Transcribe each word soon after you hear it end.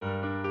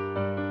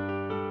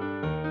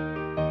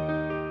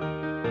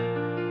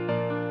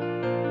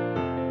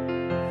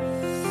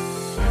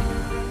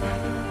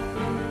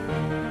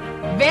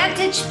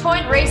Vantage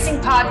Point Racing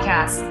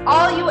Podcast.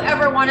 All you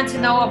ever wanted to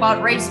know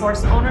about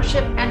racehorse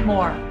ownership and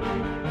more.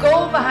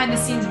 Go behind the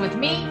scenes with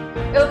me,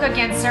 Ilka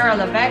Gansera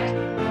Levesque,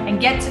 and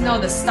get to know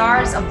the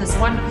stars of this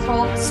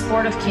wonderful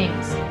sport of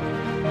kings.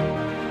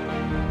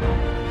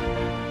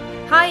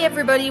 Hi,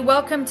 everybody.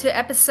 Welcome to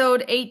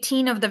episode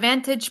 18 of the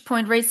Vantage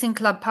Point Racing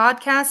Club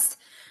podcast.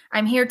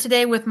 I'm here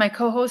today with my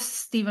co-host,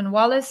 Stephen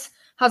Wallace.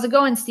 How's it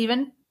going,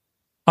 Stephen?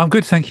 I'm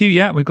good, thank you.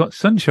 Yeah, we've got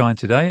sunshine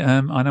today,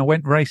 and I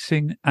went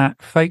racing at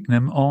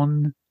Fakenham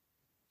on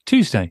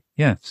Tuesday.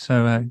 Yeah,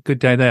 so good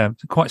day there.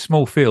 Quite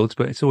small fields,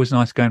 but it's always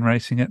nice going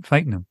racing at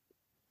Fakenham.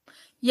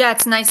 Yeah,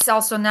 it's nice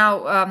also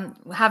now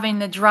having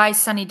a dry,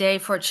 sunny day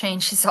for a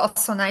change is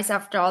also nice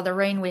after all the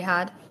rain we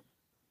had.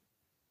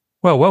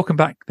 Well, welcome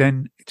back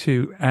then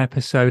to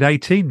episode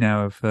 18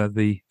 now of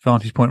the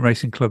Vantage Point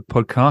Racing Club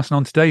podcast. And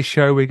on today's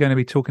show, we're going to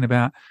be talking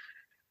about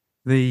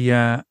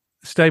the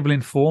stable in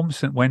form,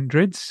 St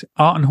Wendrid's,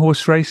 art and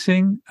horse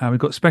racing. We've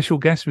got special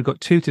guests. We've got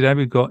two today.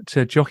 We've got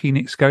jockey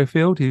Nick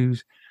Schofield,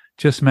 who's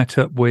just met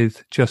up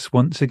with Just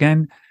Once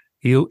again.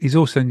 He's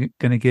also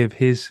going to give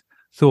his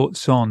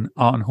thoughts on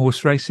art and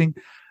horse racing.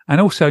 And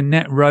also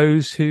Net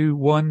Rose, who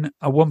won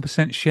a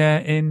 1% share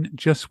in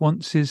Just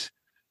Once's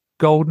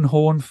Golden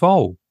Horn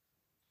foal.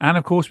 And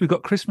of course, we've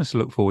got Christmas to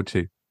look forward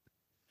to.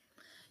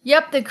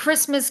 Yep, the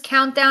Christmas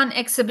countdown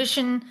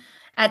exhibition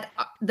at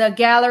the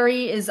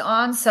gallery is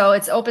on. So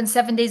it's open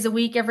 7 days a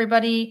week,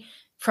 everybody,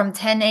 from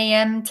 10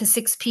 a.m. to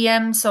 6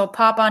 p.m. So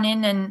pop on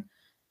in and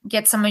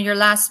get some of your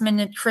last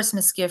minute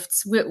Christmas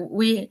gifts.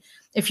 We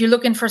if you're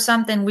looking for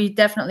something, we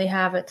definitely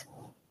have it.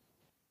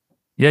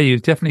 Yeah,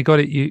 you've definitely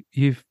got it.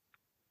 You've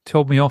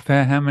told me off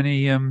air how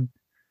many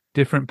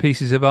different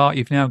pieces of art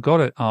you've now got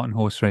at Art and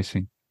Horse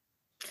Racing.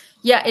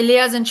 Yeah,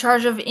 Elia's in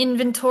charge of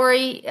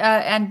inventory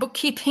and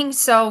bookkeeping.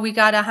 So we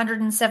got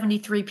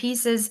 173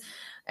 pieces.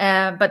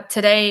 But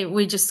today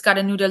we just got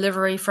a new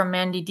delivery from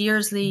Mandy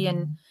Dearsley.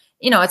 And,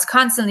 it's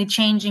constantly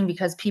changing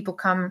because people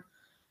come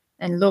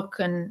and look.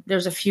 And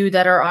there's a few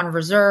that are on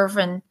reserve.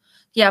 And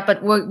yeah,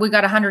 but we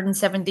got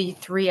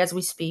 173 as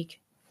we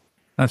speak.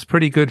 That's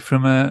pretty good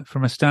from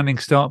a standing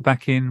start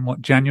back in,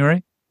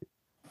 January?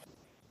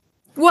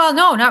 Well,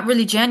 no, not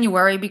really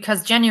January,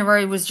 because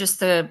January was just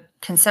the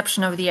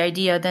conception of the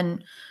idea.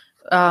 Then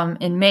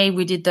in May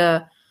we did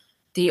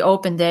the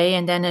open day,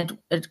 and then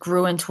it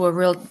grew into a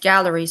real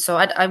gallery. So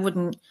I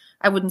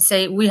wouldn't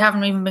say we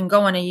haven't even been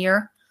going a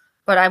year,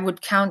 but I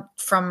would count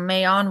from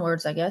May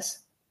onwards, I guess.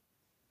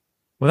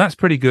 Well, that's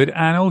pretty good.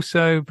 And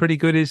also pretty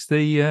good is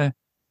the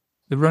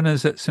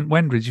runners at St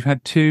Wendrid's. You've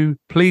had two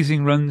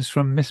pleasing runs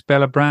from Miss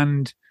Bella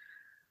Brand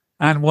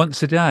and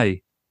Once a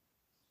Day.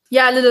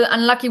 Yeah, a little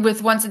unlucky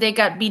with Once a Day,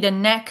 got beat a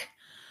neck.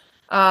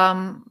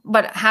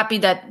 But happy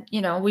that,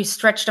 we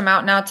stretched him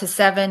out now to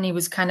 7. He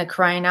was kind of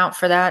crying out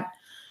for that.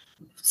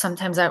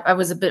 Sometimes I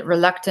was a bit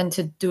reluctant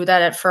to do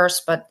that at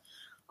first, but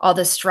all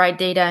the stride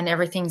data and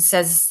everything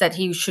says that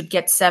he should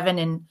get 7,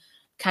 and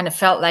kind of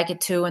felt like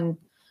it too. And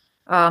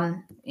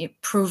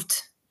it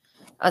proved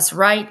us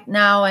right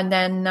now. And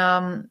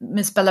then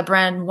Miss Bella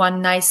Brand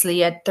won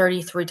nicely at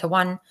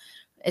 33-1.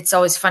 It's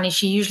always funny.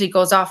 She usually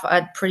goes off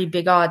at pretty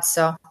big odds.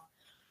 So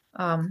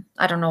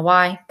I don't know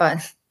why, but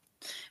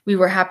we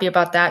were happy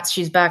about that.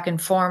 She's back in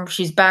form.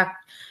 She's back,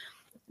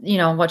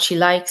 what she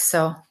likes.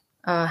 So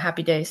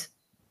happy days.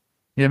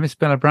 Yeah, Miss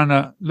Bella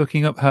Brand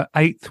looking up her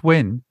 8th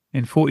win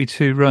in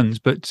 42 runs,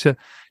 but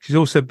she's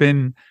also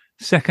been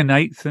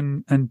 2nd, 8th,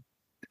 and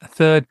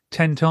 3rd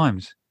 10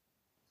 times.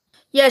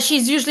 Yeah,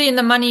 she's usually in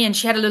the money, and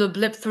she had a little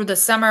blip through the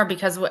summer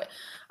because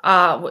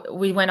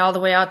we went all the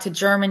way out to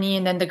Germany,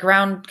 and then the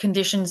ground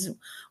conditions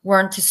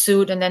weren't to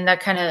suit, and then that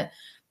kind of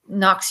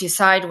knocks you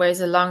sideways,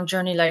 a long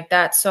journey like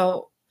that.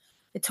 So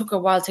it took a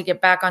while to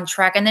get back on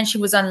track. And then she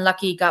was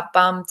unlucky, got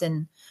bumped,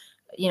 and,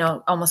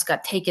 almost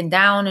got taken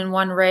down in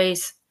one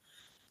race.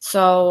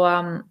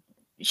 So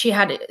she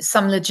had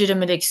some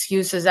legitimate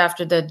excuses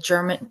after the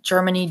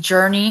Germany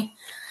journey.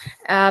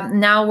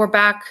 Now we're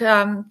back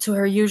to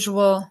her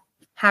usual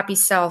happy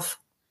self.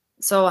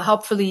 So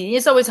hopefully,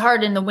 it's always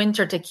hard in the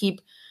winter to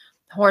keep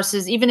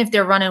horses, even if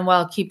they're running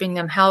well, keeping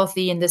them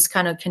healthy in this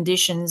kind of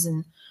conditions,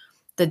 and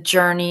the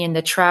journey and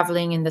the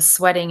traveling and the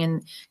sweating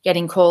and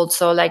getting cold.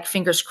 So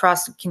fingers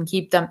crossed can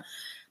keep them,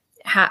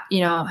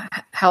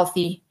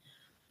 healthy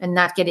and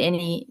not get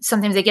any.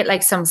 Sometimes they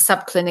get some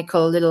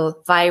subclinical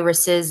little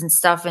viruses and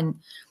stuff. And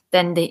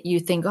then you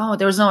think, oh,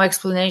 there was no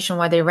explanation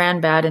why they ran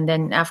bad. And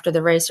then after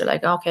the race, they're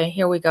like, okay,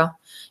 here we go.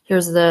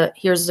 Here's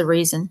the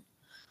reason.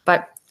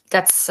 But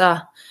that's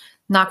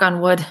knock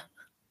on wood,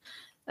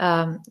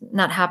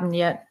 not happened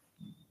yet.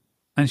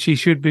 And she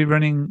should be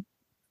running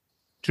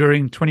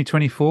during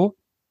 2024?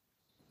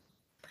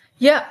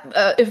 Yeah,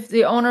 if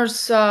the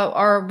owners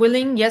are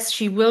willing, yes,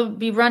 she will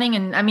be running.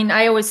 And I mean,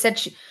 I always said,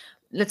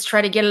 let's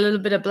try to get a little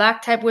bit of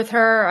black type with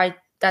her.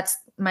 That's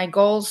my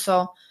goal.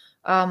 So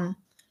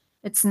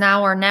it's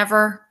now or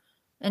never.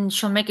 And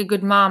she'll make a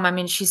good mom. I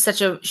mean, she's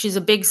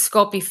a big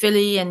scopy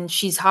filly, and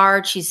she's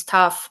hard. She's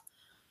tough.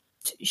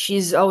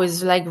 She's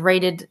always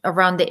rated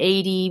around the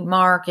 80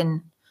 mark,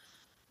 and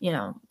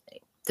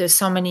there's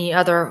so many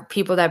other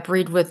people that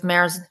breed with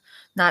mares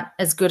not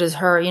as good as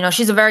her.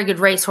 She's a very good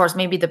racehorse.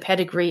 Maybe the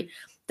pedigree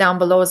down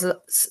below is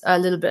a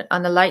little bit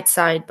on the light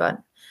side,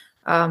 but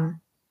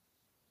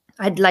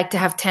I'd like to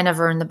have 10 of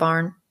her in the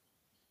barn.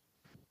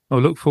 I'll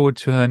look forward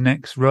to her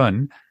next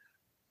run.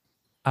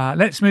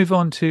 Let's move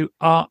on to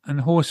art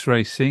and horse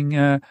racing.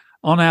 On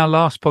our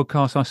last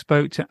podcast, I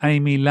spoke to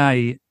Amy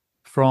Lay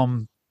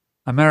from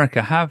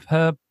America. Have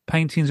her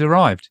paintings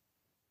arrived?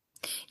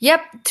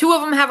 Yep, 2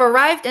 of them have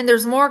arrived, and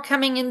there's more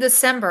coming in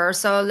December.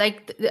 So,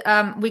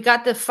 we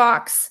got the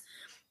fox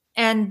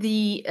and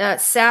the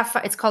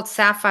sapphire. It's called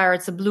Sapphire.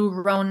 It's a blue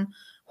roan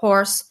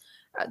horse.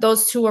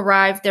 Those 2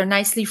 arrived. They're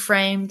nicely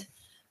framed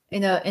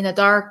in a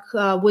dark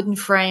wooden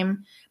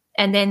frame.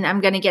 And then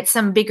I'm going to get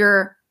some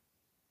bigger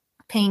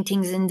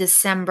paintings in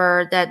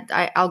December that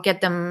I'll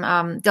get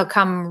them. They'll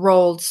come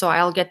rolled, so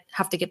I'll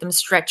have to get them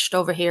stretched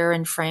over here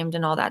and framed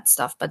and all that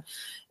stuff. But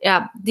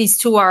yeah, these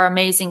 2 are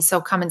amazing. So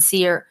come and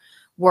see her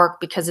work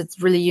because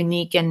it's really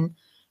unique, and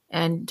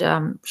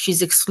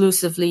she's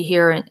exclusively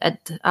here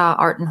at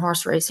Art and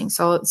Horse Racing.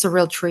 So it's a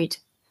real treat.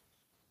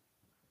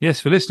 Yes,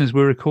 for listeners,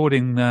 we're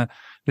recording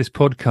this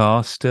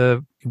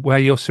podcast where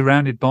you're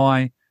surrounded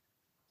by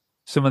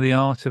some of the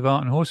art of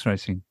art and horse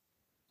racing.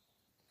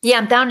 Yeah,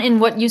 I'm down in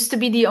what used to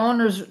be the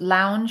owner's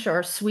lounge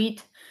or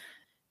suite.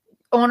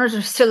 Owners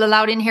are still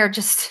allowed in here.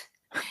 Just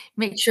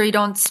make sure you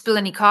don't spill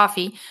any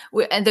coffee.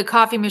 And the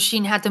coffee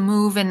machine had to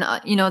move, and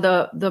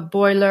the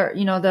boiler,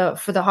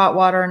 for the hot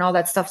water and all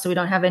that stuff, so we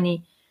don't have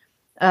any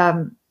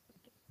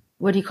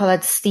what do you call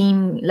that,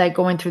 steam like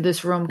going through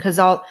this room, because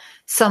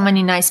so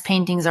many nice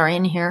paintings are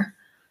in here.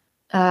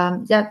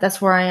 Yeah,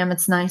 that's where I am.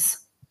 It's nice.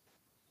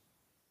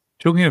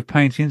 Talking of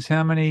paintings,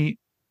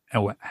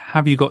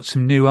 have you got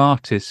some new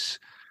artists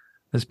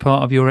as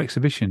part of your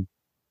exhibition?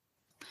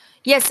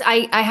 Yes,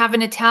 I have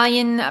an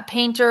Italian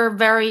painter,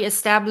 very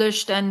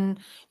established and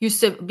used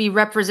to be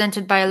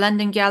represented by a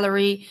London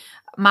gallery,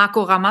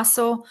 Marco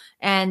Ramasso,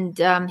 and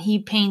he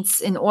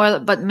paints in oil,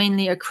 but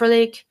mainly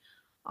acrylic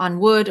on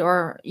wood,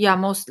 or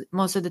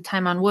most of the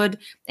time on wood.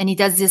 And he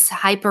does this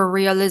hyper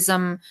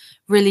realism,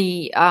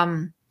 really,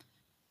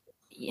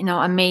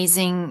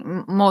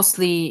 amazing,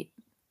 mostly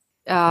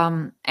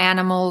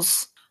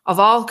animals of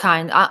all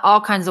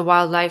kinds of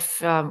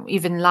wildlife,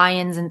 even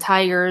lions and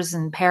tigers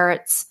and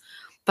parrots,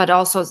 but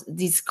also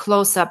these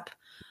close-up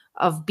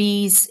of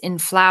bees in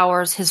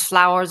flowers. His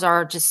flowers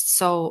are just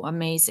so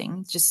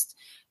amazing. Just,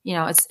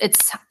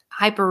 it's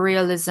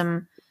hyper-realism,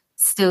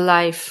 still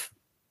life.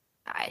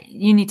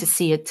 You need to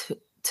see it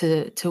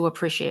to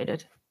appreciate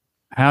it.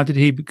 How did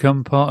he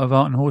become part of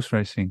art and horse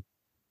racing?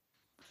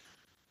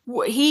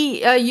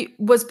 He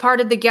was part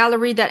of the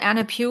gallery that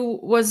Anna Pugh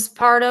was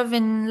part of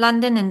in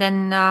London, and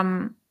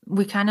then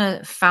we kind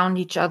of found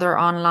each other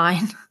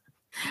online.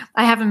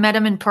 I haven't met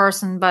him in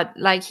person, but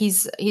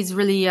he's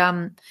really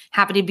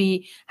happy to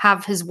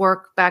have his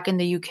work back in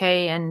the UK,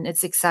 and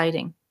it's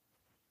exciting.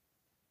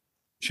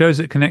 Shows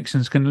that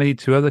connections can lead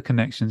to other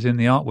connections in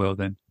the art world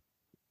then.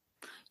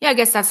 Yeah, I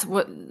guess that's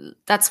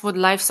what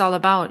life's all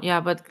about.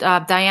 Yeah, but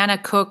Diana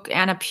Cook,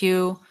 Anna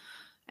Pugh,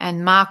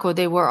 and Marco,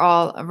 they were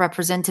all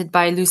represented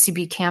by Lucy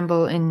B.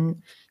 Campbell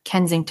in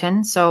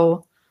Kensington.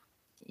 So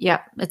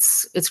yeah,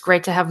 it's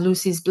great to have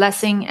Lucy's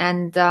blessing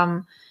and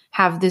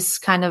have this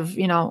kind of,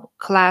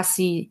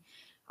 classy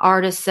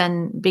artists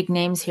and big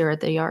names here at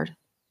the yard.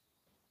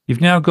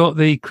 You've now got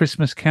the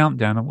Christmas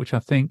countdown, which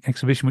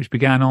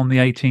began on the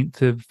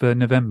 18th of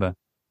November.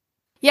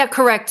 Yeah,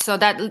 correct. So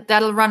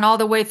that'll run all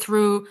the way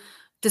through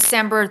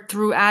December,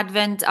 through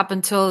Advent, up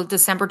until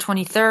December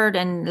 23rd.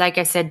 And like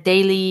I said,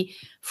 daily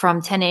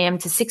from 10 a.m.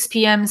 to 6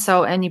 p.m.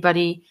 So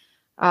anybody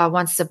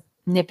wants to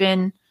nip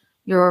in,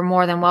 you're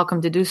more than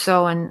welcome to do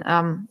so.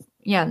 And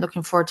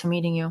looking forward to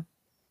meeting you.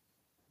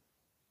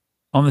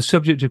 On the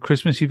subject of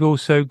Christmas, you've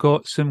also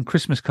got some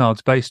Christmas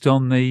cards based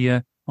on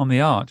the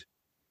art.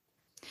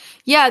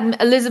 Yeah,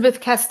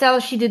 Elizabeth Castell,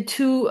 she did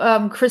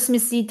 2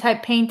 Christmassy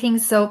type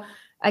paintings. So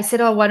I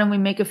said, why don't we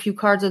make a few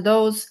cards of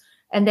those?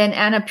 And then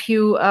Anna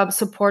Pugh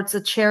supports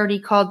a charity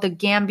called the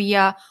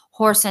Gambia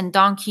Horse and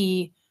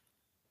Donkey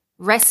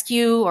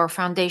Rescue or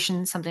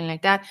Foundation, something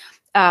like that.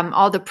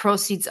 All the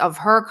proceeds of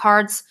her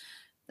cards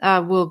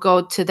will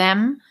go to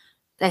them.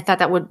 I thought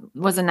that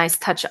was a nice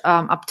touch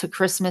up to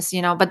Christmas,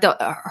 but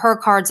her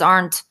cards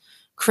aren't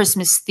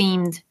Christmas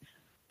themed,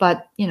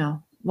 but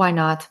why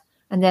not?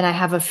 And then I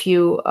have a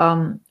few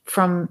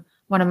from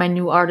one of my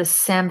new artists,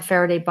 Sam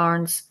Faraday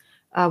Barnes.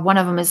 One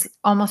of them is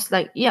almost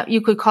like, you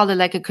could call it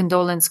like a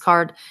condolence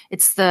card.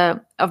 It's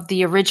of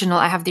the original.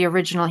 I have the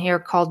original here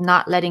called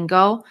Not Letting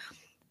Go.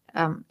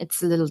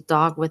 It's a little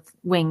dog with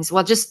wings.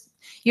 Well,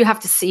 you have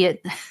to see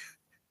it.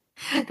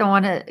 Don't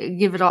want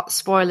to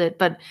spoil it.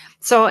 But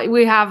so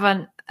we have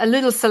a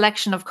little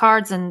selection of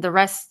cards, and the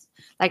rest,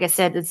 like I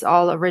said, it's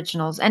all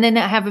originals. And then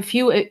I have a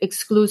few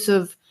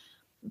exclusive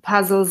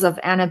puzzles of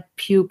Anna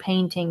Pugh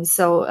paintings.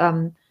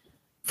 So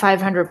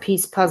 500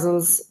 piece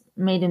puzzles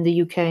made in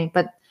the UK.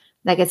 But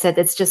like I said,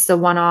 it's just a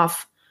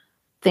one-off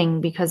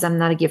thing because I'm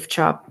not a gift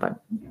shop. But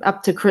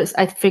up to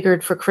I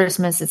figured for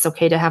Christmas it's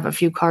okay to have a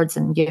few cards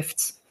and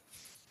gifts.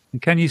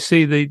 And can you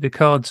see the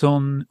cards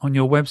on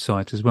your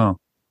website as well?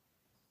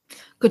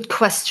 Good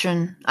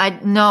question. I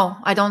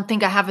don't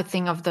think I have a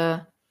thing of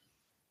the.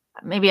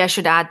 Maybe I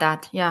should add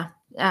that. Yeah,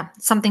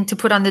 something to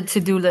put on the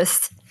to-do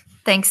list.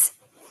 Thanks.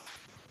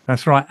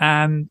 That's right.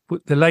 And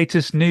the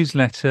latest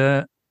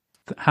newsletter,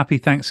 Happy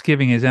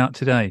Thanksgiving, is out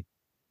today.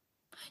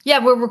 Yeah,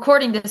 we're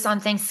recording this on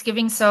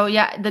Thanksgiving. So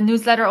yeah, the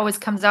newsletter always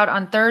comes out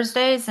on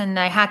Thursdays, and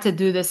I had to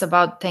do this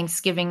about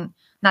Thanksgiving.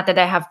 Not that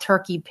I have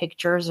turkey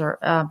pictures or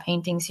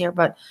paintings here,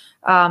 but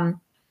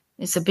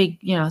it's a big,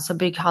 it's a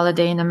big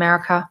holiday in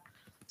America.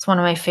 It's one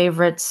of my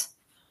favorites.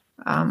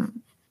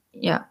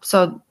 Yeah,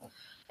 so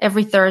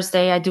every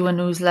Thursday I do a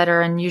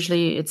newsletter, and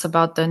usually it's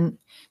about the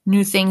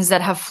new things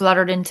that have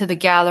fluttered into the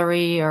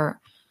gallery or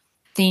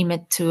theme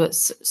it to a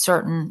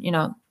certain,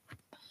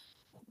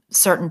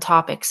 certain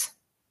topics.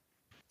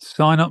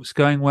 Sign-ups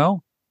going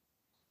well?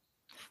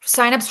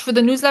 Sign-ups for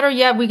the newsletter?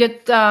 Yeah, we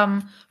get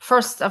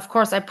first, of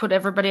course, I put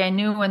everybody I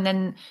knew, and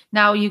then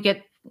now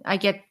I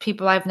get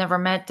people I've never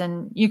met,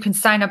 and you can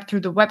sign up through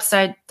the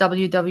website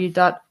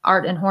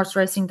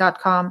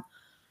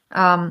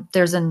www.artandhorseracing.com.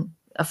 There's a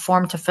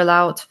form to fill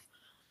out,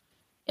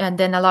 and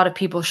then a lot of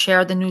people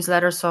share the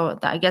newsletter, so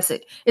I guess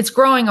it's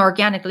growing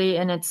organically,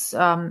 and it's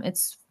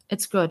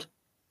good.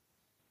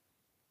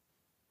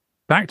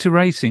 Back to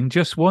racing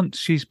just once.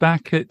 She's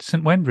back at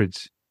St.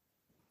 Wenbrid's.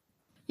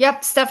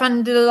 Yep,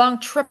 Stefan did a long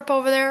trip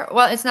over there.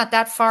 Well, it's not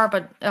that far,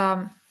 but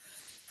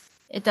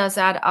it does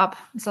add up.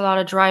 It's a lot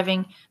of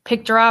driving.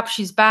 Picked her up.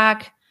 She's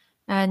back,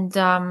 and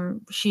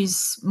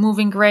she's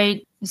moving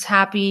great. Is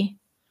happy,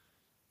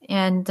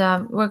 and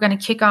we're going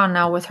to kick on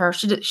now with her.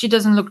 She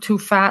doesn't look too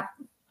fat.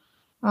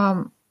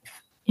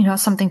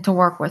 Something to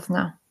work with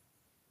now.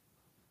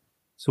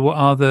 So, what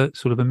are the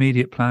sort of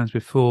immediate plans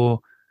before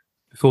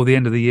the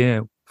end of the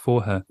year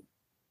for her?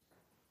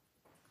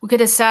 We get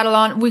a saddle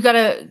on. We got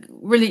to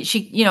really.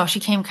 She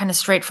came kind of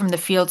straight from the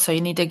field, so you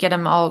need to get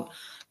them all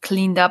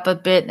cleaned up a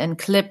bit and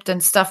clipped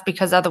and stuff,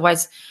 because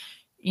otherwise,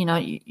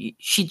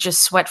 she'd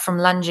just sweat from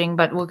lunging.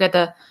 But we'll get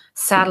the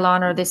saddle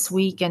on her this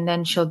week, and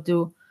then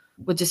we'll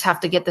just have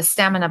to get the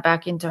stamina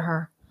back into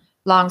her.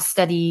 Long,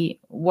 steady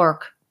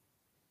work.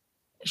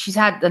 She's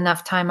had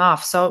enough time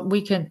off, so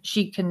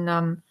she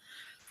can,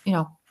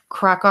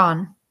 crack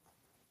on.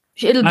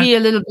 It'll be a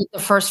little bit the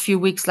first few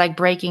weeks like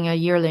breaking a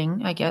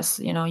yearling, I guess.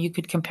 You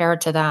could compare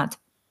it to that,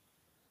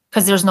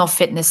 because there's no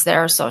fitness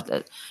there, so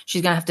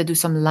she's gonna have to do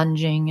some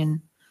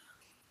lunging,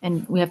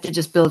 and we have to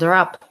just build her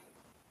up.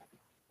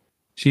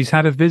 She's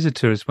had a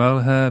visitor as well.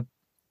 Her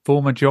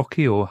former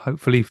jockey, or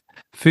hopefully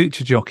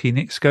future jockey,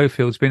 Nick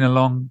Schofield's been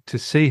along to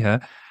see her,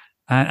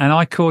 and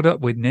I caught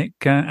up with Nick,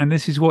 and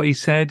this is what he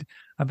said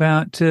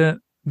about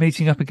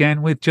meeting up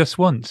again with Just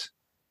Once.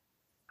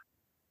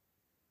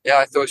 Yeah,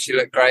 I thought she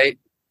looked great.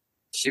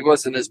 She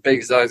wasn't as big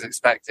as I was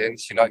expecting.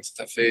 She likes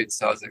her food,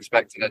 so I was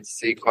expecting her to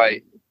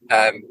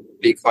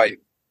be quite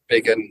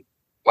big and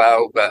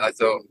well. But I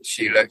thought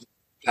she looked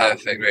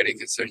perfect, really,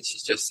 considering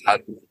she's just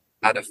had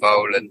a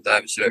foal, and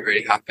she looked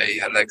really happy.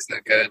 Her legs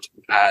look good,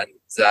 and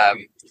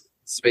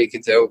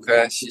speaking to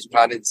Ilka, she's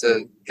planning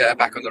to get her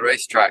back on the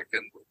racetrack,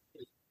 and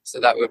so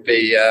that would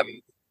be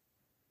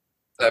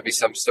that'd be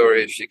some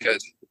story if she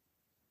could.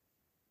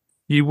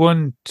 You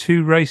won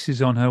 2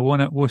 races on her,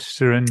 one at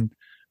Worcester and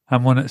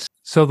one at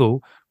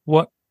Southall.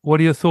 What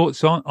are your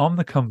thoughts on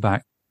the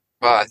comeback?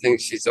 Well, I think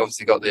she's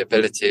obviously got the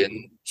ability,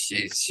 and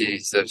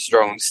she's a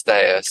strong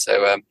stayer.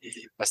 So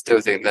I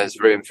still think there's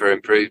room for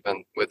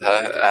improvement with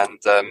her, and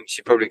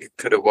she probably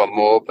could have won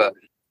more. But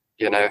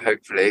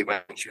hopefully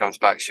when she comes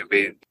back, she'll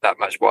be that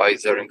much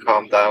wiser and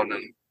calm down,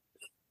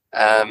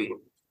 and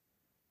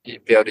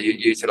you'd be able to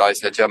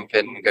utilise her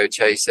jumping and go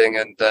chasing,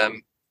 and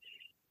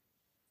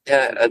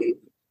and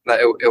let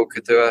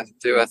Ilka do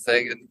her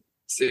thing and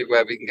see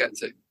where we can get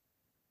to.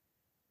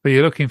 But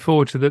you're looking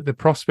forward to the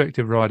prospect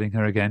of riding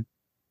her again?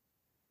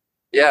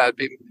 Yeah, I'd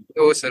be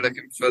also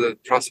looking for the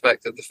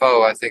prospect of the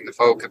foal. I think the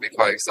foal could be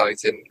quite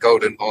exciting.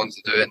 Golden Horns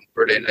are doing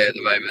brilliantly at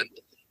the moment.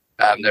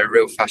 They're a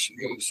real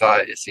fashionable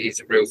side. He's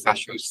a real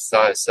fashionable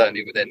side,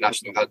 certainly within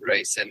national hunt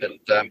racing, and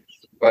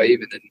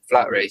even in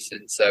flat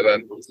racing. So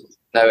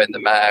knowing the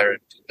mare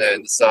and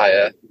knowing the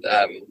sire,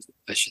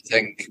 I should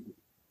think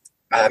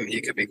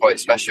he could be quite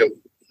special.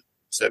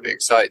 So I'd be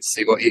excited to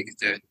see what he could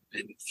do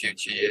in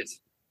future years.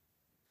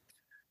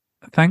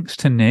 Thanks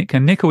to Nick.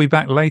 And Nick will be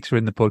back later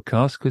in the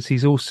podcast, because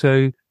he's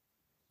also,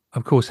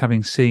 of course,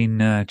 having seen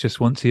Just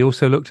Once, he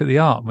also looked at the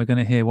art. And we're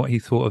going to hear what he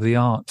thought of the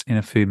art in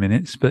a few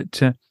minutes.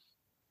 But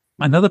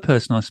another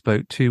person I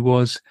spoke to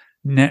was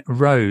Net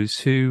Rose,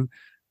 who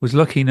was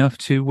lucky enough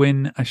to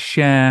win a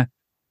share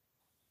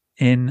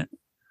in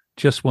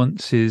Just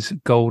Once's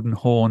Golden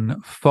Horn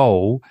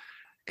foal.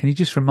 Can you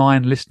just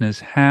remind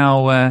listeners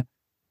how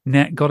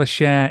Net got a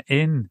share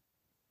in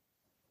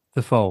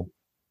the foal?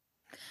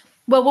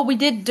 Well, what we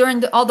did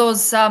during all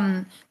those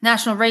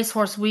National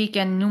Racehorse Week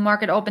and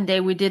Newmarket Open Day,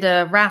 we did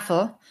a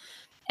raffle,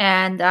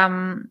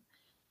 and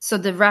so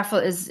the raffle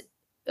is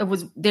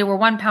they were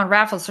 £1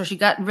 raffles, so she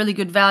got really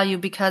good value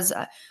because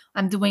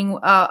I'm doing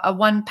a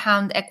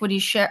 £1 equity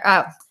share,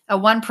 a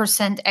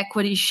 1%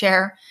 equity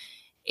share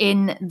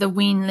in the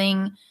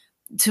weanling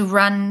to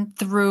run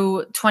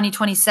through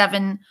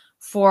 2027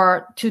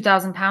 for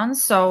 £2,000.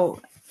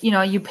 So,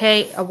 you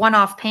pay a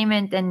one-off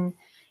payment and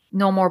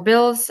no more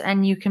bills,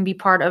 and you can be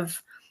part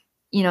of,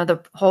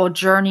 the whole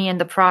journey and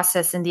the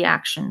process and the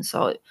action.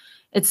 So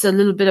it's a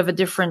little bit of a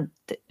different,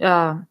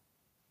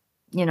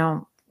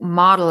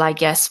 model, I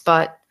guess,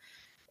 but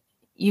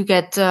you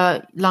get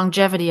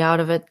longevity out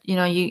of it.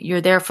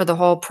 You're there for the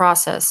whole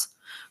process.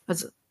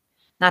 It's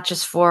not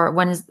just for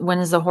when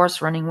is the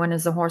horse running? When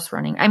is the horse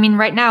running? I mean,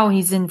 right now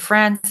he's in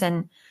France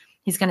and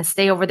he's going to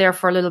stay over there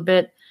for a little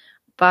bit,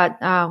 but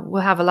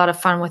we'll have a lot of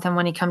fun with him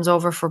when he comes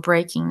over for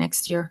breaking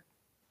next year.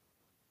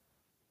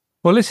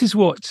 Well, this is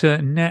what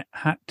Net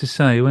had to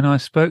say when I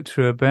spoke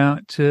to her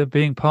about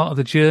being part of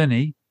the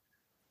journey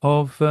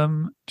of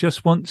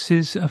Just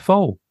Once's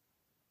foal.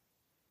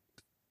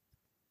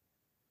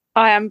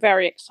 I am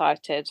very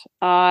excited.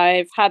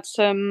 I've had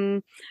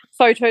some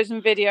photos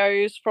and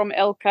videos from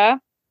Ilka.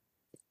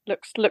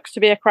 Looks to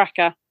be a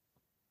cracker.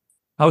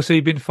 Oh, so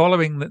you've been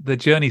following the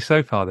journey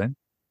so far then?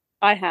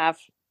 I have.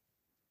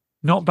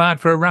 Not bad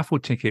for a raffle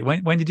ticket.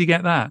 When did you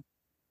get that?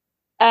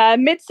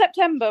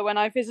 Mid-September, when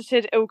I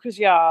visited Ilka's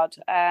yard.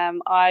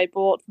 I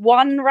bought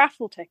one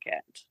raffle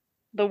ticket,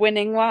 the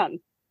winning one.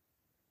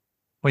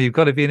 Well, you've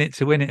got to be in it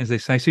to win it, as they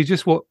say. So you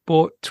just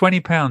bought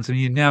 £20 and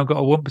you've now got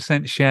a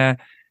 1% share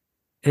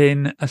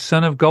in a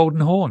son of Golden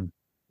Horn.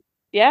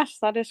 Yes,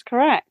 that is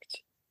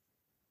correct.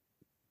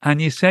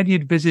 And you said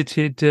you'd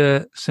visited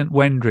St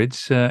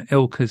Wendred's,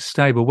 Ilka's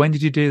stable. When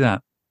did you do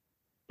that?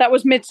 That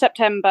was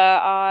mid-September.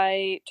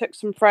 I took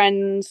some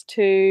friends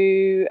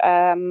to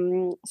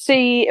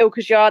see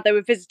Ilka's yard. They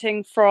were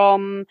visiting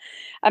from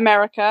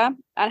America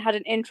and had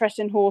an interest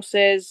in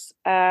horses.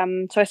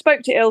 So I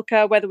spoke to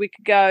Ilka whether we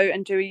could go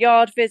and do a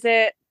yard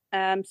visit,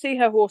 see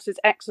her horses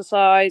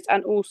exercise,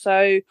 and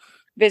also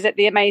visit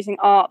the amazing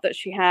art that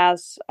she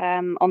has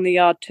on the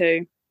yard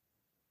too.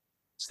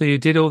 So you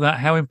did all that.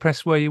 How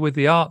impressed were you with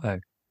the art,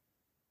 though?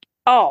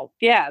 Oh,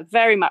 yeah,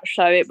 very much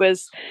so. It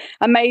was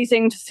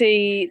amazing to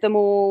see them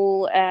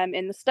all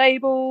in the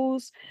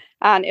stables,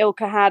 and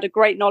Ilka had a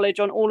great knowledge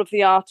on all of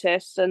the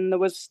artists, and there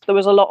was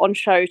a lot on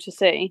show to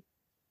see.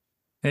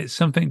 It's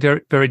something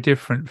very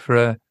different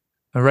for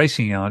a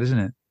racing yard, isn't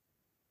it?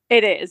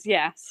 It is,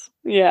 yes.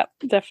 Yeah,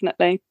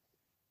 definitely.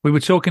 We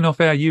were talking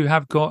off air. You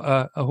have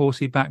got a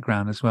horsey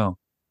background as well.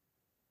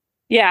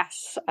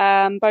 Yes,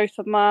 both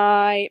of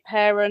my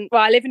parents.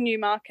 Well, I live in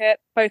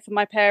Newmarket. Both of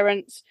my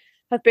parents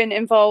have been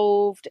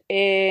involved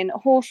in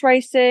horse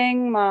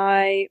racing.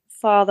 My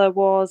father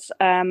was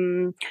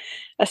a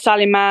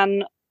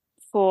stallion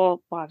for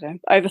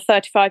over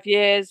 35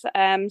 years.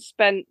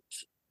 Spent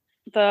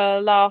the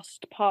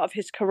last part of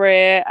his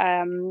career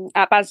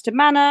at Basden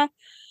Manor,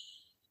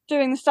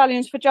 doing the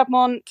stallions for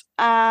Jubmont,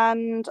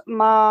 and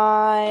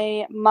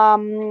my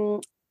mum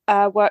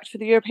worked for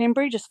the European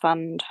Breeders'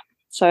 Fund,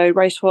 so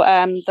race for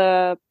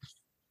the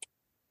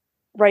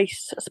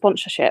race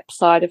sponsorship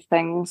side of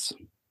things.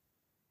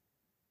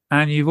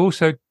 And you've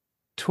also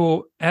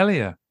taught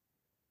Elia,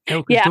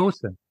 Ilka's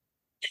daughter.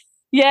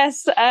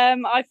 Yes,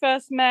 I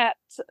first met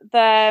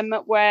them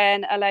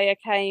when Alea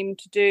came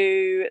to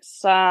do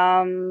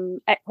some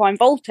equine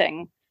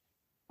vaulting.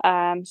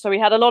 So we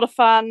had a lot of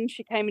fun.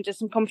 She came and did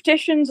some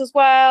competitions as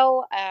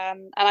well.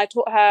 And I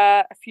taught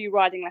her a few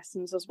riding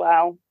lessons as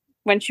well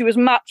when she was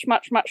much,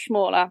 much, much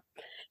smaller.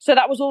 So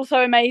that was also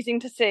amazing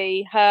to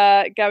see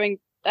her going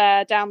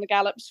down the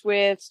gallops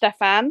with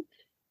Stefan.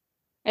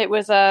 It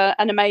was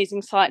an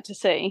amazing sight to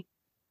see.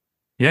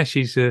 Yeah,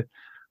 she's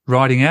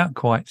riding out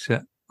quite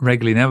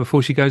regularly now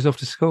before she goes off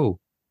to school.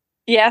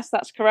 Yes,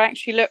 that's correct.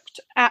 She looked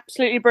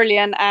absolutely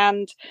brilliant,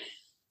 and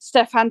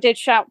Stefan did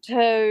shout to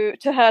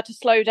her to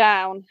slow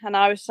down, and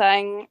I was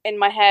saying in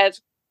my head,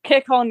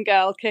 "Kick on,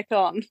 girl, kick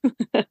on."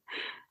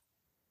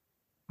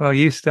 Well,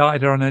 you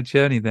started her on her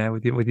journey there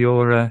with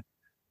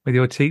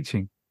your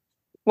teaching.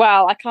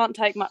 Well, I can't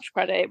take much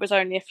credit. It was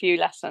only a few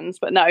lessons,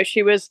 but no,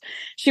 she was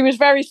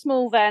very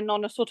small then,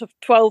 on a sort of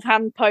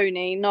 12-hand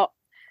pony, not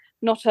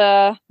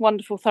a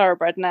wonderful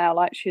thoroughbred now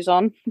like she's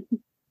on.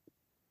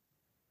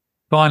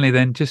 Finally,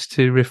 then, just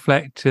to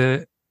reflect,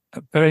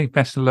 very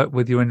best of luck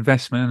with your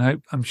investment,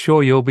 and I'm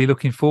sure you'll be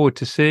looking forward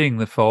to seeing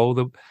the foal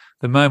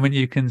the moment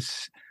you can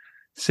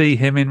see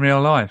him in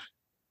real life.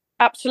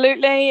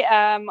 Absolutely.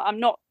 I'm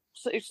not.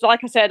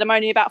 Like I said, I'm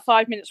only about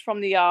 5 minutes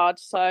from the yard,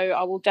 so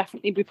I will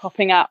definitely be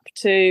popping up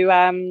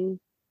to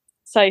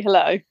say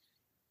hello.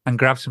 And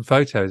grab some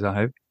photos, I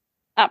hope.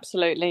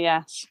 Absolutely,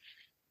 yes.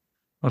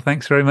 Well,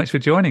 thanks very much for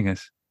joining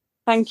us.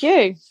 Thank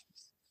you.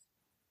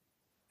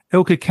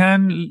 Ilka,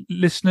 can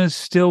listeners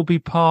still be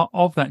part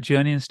of that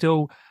journey and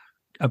still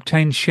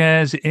obtain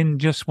shares in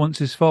Just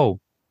Once's foal?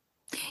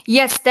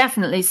 Yes,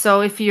 definitely.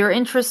 So if you're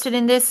interested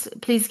in this,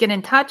 please get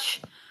in touch.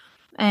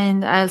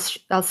 And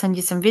I'll send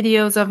you some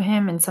videos of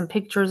him and some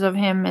pictures of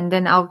him, and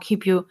then I'll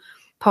keep you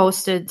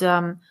posted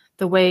the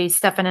the way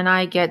Stefan and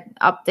I get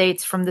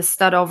updates from the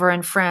stud over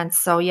in France.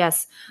 So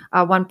yes,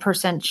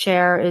 1%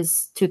 share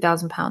is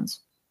 £2,000.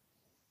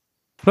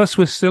 Plus,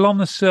 we're still on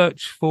the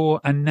search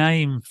for a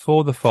name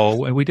for the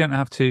foal, and we don't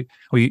have to,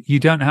 or you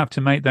don't have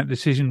to make that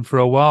decision for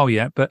a while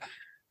yet. But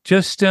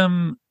just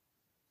on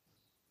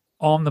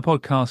the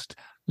podcast,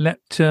 let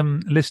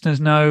listeners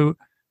know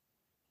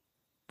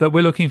that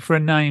we're looking for a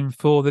name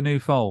for the new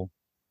foal.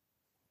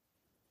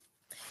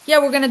 Yeah,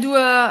 we're gonna do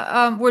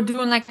we're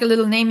doing like a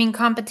little naming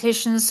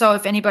competition. So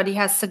if anybody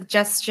has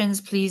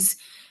suggestions, please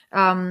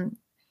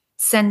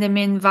send them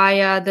in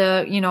via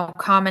the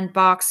comment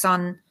box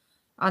on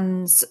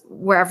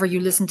wherever you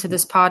listen to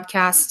this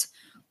podcast,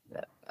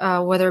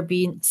 whether it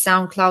be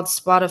SoundCloud,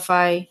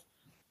 Spotify,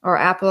 or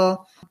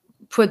Apple.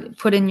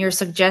 Put in your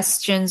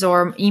suggestions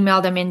or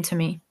email them in to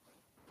me.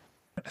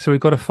 So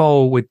we've got a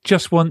foal with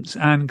Just Once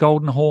and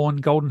Golden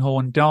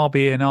Horn,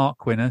 Derby and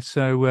Arc winner.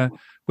 So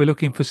we're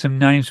looking for some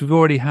names. We've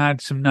already had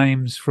some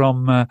names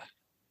from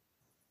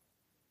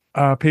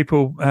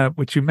people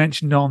which you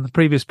mentioned on the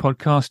previous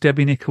podcast.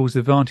 Debbie Nichols,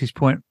 the Vantage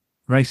Point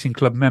Racing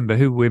Club member,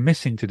 who we're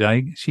missing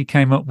today. She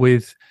came up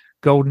with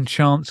Golden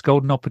Chance,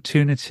 Golden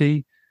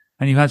Opportunity,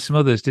 and you had some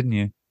others, didn't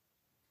you?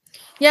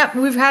 Yeah,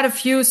 we've had a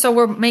few, so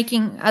we're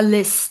making a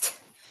list,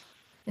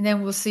 and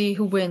then we'll see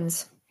who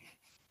wins.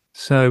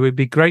 So it'd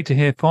be great to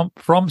hear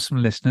from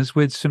some listeners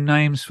with some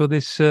names for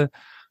this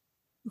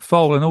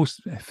foal, and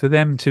also for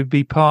them to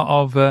be part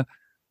of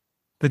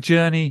the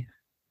journey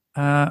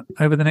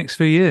over the next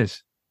few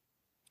years.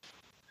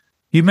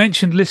 You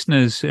mentioned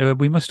listeners.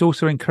 We must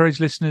also encourage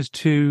listeners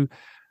to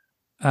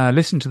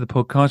listen to the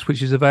podcast,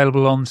 which is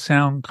available on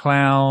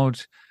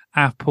SoundCloud,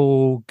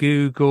 Apple,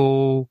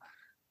 Google,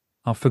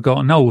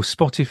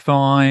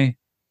 Spotify,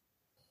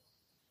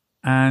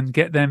 and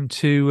get them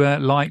to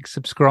like,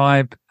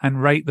 subscribe,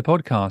 and rate the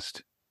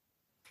podcast.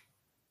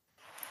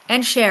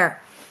 And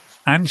share.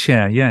 And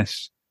share,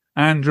 yes.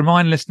 And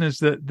remind listeners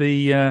that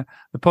the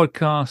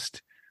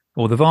podcast,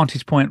 or the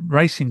Vantage Point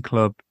Racing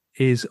Club,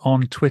 is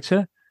on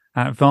Twitter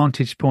at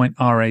Vantage Point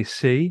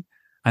RAC,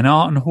 and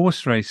Art and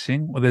Horse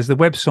Racing. Well, there's the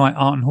website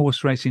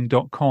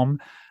artandhorseracing.com,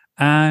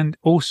 and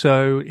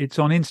also it's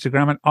on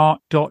Instagram at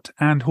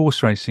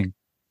art.andhorseracing.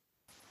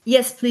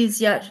 Yes, please.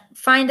 Yeah.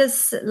 Find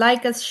us,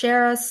 like us,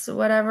 share us,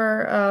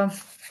 whatever,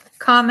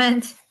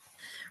 comment,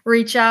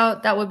 reach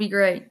out. That would be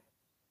great.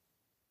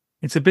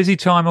 It's a busy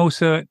time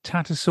also at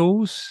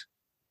Tattersalls.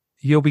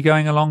 You'll be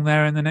going along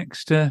there in the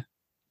next 2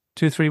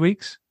 or 3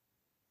 weeks?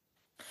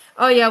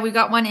 Oh, yeah. We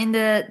got one in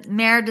the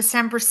Mare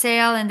December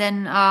sale, and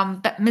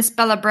then Miss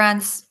Bella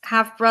Brand's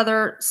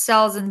half-brother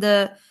sells in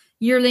the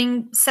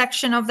yearling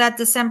section of that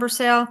December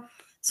sale.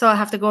 So I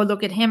have to go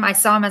look at him. I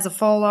saw him as a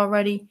foal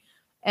already.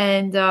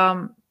 And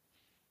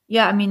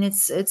yeah, I mean,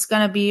 it's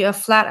going to be a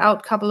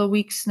flat-out couple of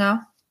weeks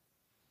now.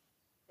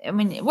 I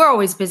mean, we're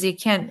always busy.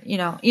 Can't,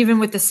 even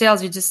with the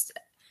sales, you're just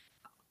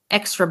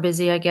extra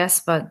busy, I guess.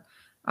 But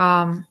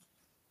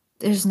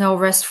there's no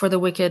rest for the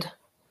wicked.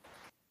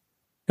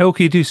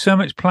 Elke, you do so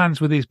much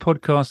plans with these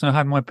podcasts, and I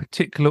had my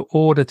particular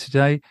order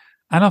today,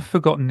 and I've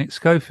forgotten Nick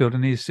Schofield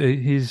and his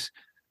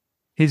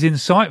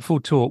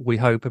insightful talk, we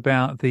hope,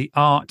 about the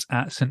art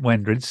at St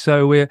Wendred's.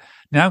 So we're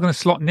now going to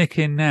slot Nick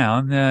in now,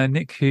 and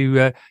Nick,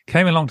 who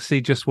came along to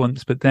see Just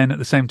Once, but then at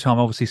the same time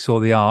obviously saw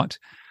the art.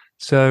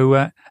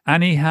 So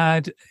and he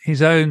had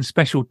his own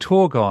special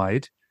tour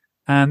guide,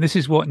 and this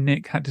is what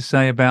Nick had to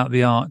say about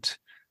the art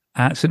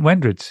at St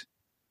Wendred's.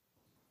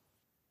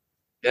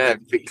 Yeah,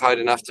 been kind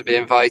enough to be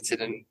invited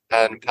and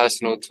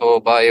personal tour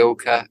by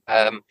Ilka.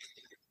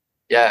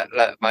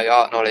 My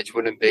art knowledge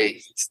wouldn't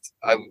be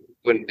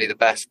the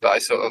best, but I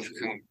sort of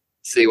can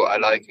see what I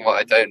like and what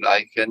I don't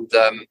like. And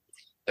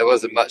there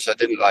wasn't much I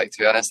didn't like, to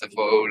be honest. I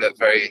thought it all looked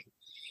very,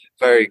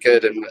 very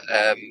good and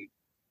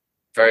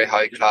very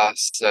high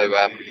class. So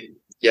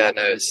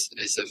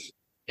it's a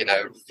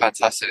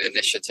fantastic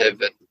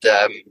initiative, and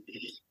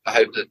I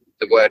hope that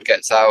the word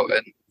gets out,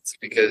 and it's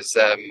because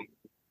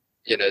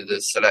the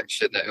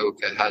selection that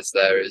Ilka has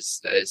there is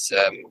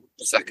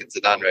second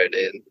to none,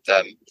 really, and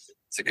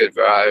it's a good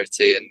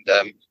variety.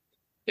 And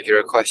if you're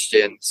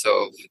equestrian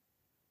sort of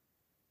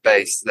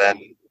based,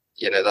 then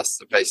that's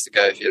the place to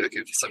go if you're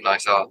looking for some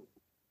nice art.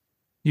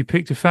 You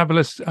picked a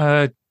fabulous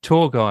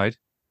tour guide.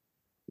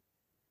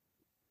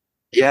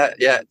 Yeah,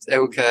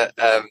 Ilka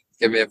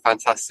gave me a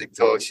fantastic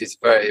tour. She's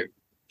very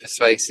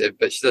persuasive,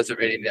 but she doesn't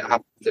really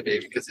have to be,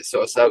 because it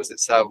sort of sells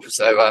itself.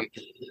 So I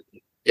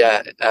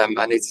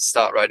need to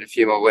start riding a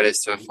few more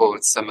willies to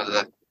afford some of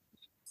the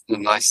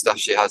nice stuff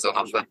she has on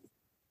offer.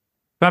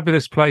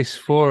 Fabulous place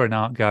for an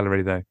art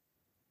gallery, though.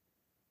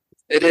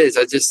 It is.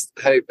 I just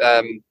hope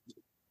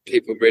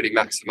people really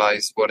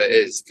maximise what it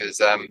is,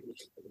 because I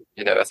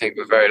think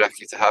we're very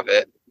lucky to have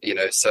it.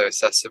 So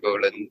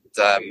accessible, and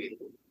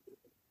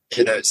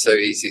it's so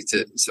easy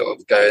to sort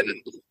of go in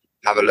and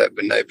have a look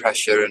with no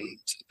pressure, and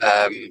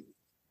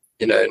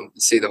and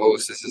see the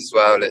horses as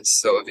well. It's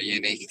sort of a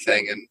unique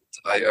thing, and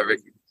I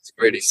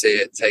really see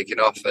it taking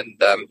off,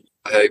 and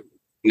I hope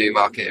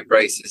Newmarket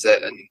embraces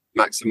it and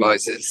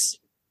maximises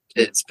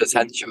its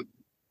potential.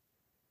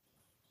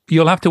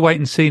 you'll have to wait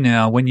and see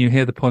now when you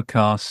hear the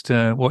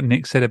podcast what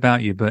Nick said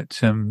about you,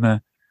 but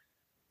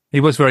he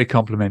was very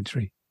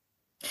complimentary.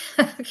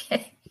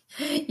 Okay.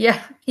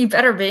 Yeah, he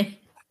better be.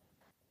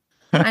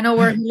 I know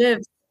where he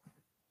lives.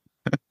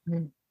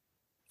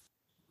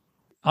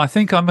 I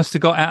think I must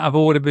have got out of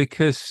order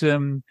because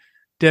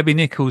Debbie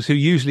Nichols, who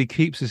usually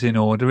keeps us in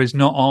order, is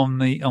not on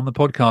the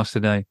podcast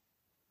today.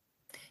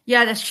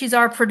 Yeah, she's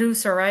our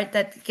producer, right?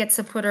 That gets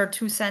to put her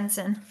 2 cents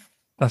in.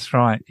 That's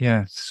right.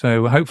 Yeah.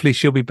 So hopefully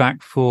she'll be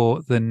back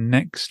for the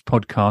next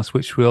podcast,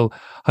 which we'll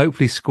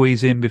hopefully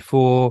squeeze in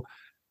before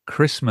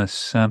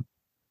Christmas.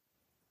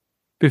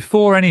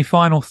 Before any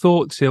final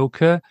thoughts,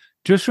 Ilka,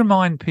 just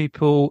remind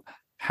people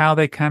how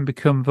they can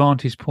become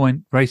Vantage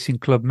Point Racing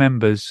Club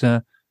members.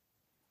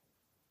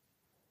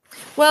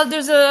 Well,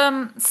 there's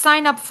a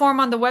sign-up form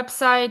on the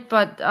website,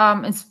 but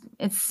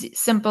it's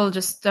simple.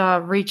 Just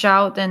reach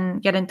out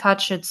and get in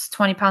touch. It's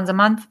 £20 a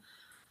month,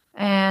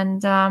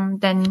 and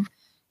then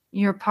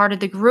you're part of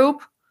the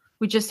group.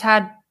 We just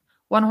had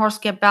one horse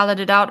get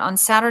balloted out on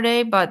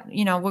Saturday, but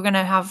we're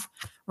gonna have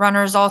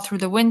runners all through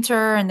the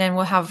winter, and then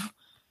we'll have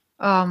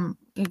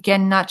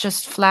again not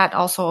just flat,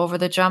 also over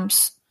the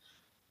jumps.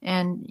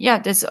 And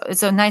yeah,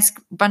 it's a nice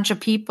bunch of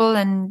people,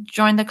 and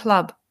join the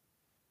club.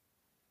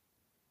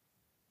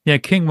 Yeah,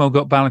 Kingwell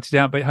got balloted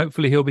out, but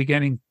hopefully he'll be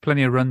getting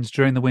plenty of runs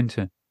during the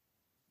winter.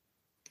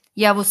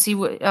 Yeah, we'll see.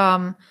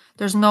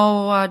 There's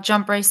no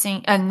jump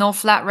racing and no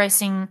flat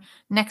racing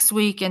next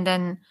week, and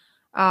then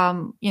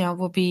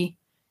we'll be.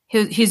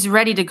 He's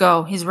ready to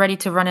go. He's ready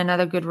to run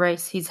another good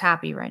race. He's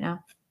happy right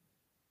now.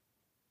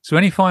 So,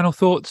 any final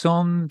thoughts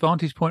on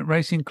Vantage Point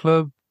Racing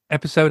Club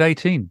episode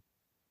 18?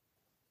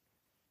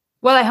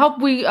 Well, I hope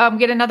we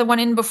get another one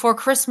in before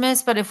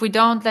Christmas, but if we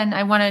don't, then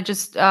I want to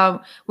just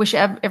wish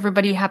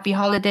everybody happy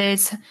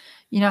holidays.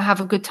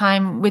 Have a good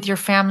time with your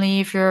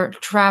family. If you're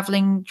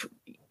traveling,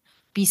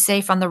 be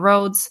safe on the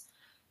roads,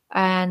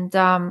 and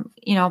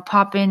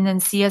pop in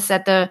and see us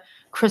at the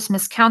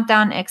Christmas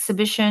countdown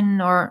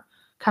exhibition, or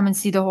come and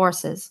see the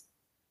horses.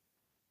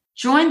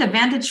 Join the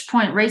Vantage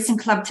Point Racing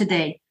Club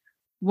today.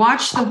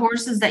 Watch the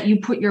horses that you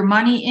put your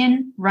money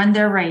in run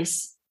their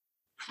race.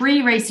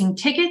 Free racing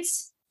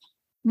tickets.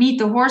 Meet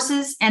the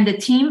horses and the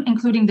team,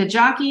 including the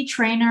jockey,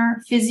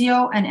 trainer,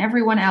 physio, and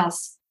everyone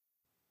else.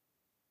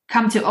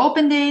 Come to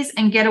open days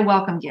and get a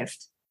welcome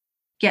gift.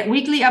 Get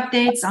weekly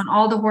updates on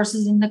all the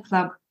horses in the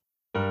club.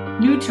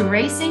 New to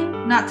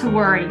racing? Not to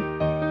worry.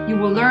 You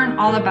will learn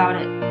all about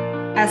it.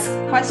 Ask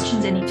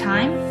questions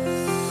anytime.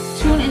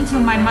 Tune into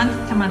my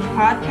month-to-month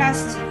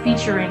podcast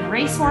featuring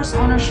racehorse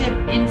ownership,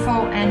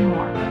 info, and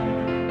more.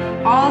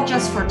 All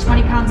just for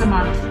 £20 a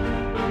month.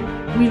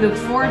 We look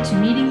forward to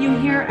meeting you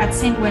here at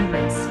St.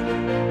 Wendlands.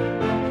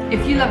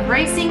 If you love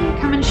racing,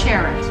 come and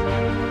share it.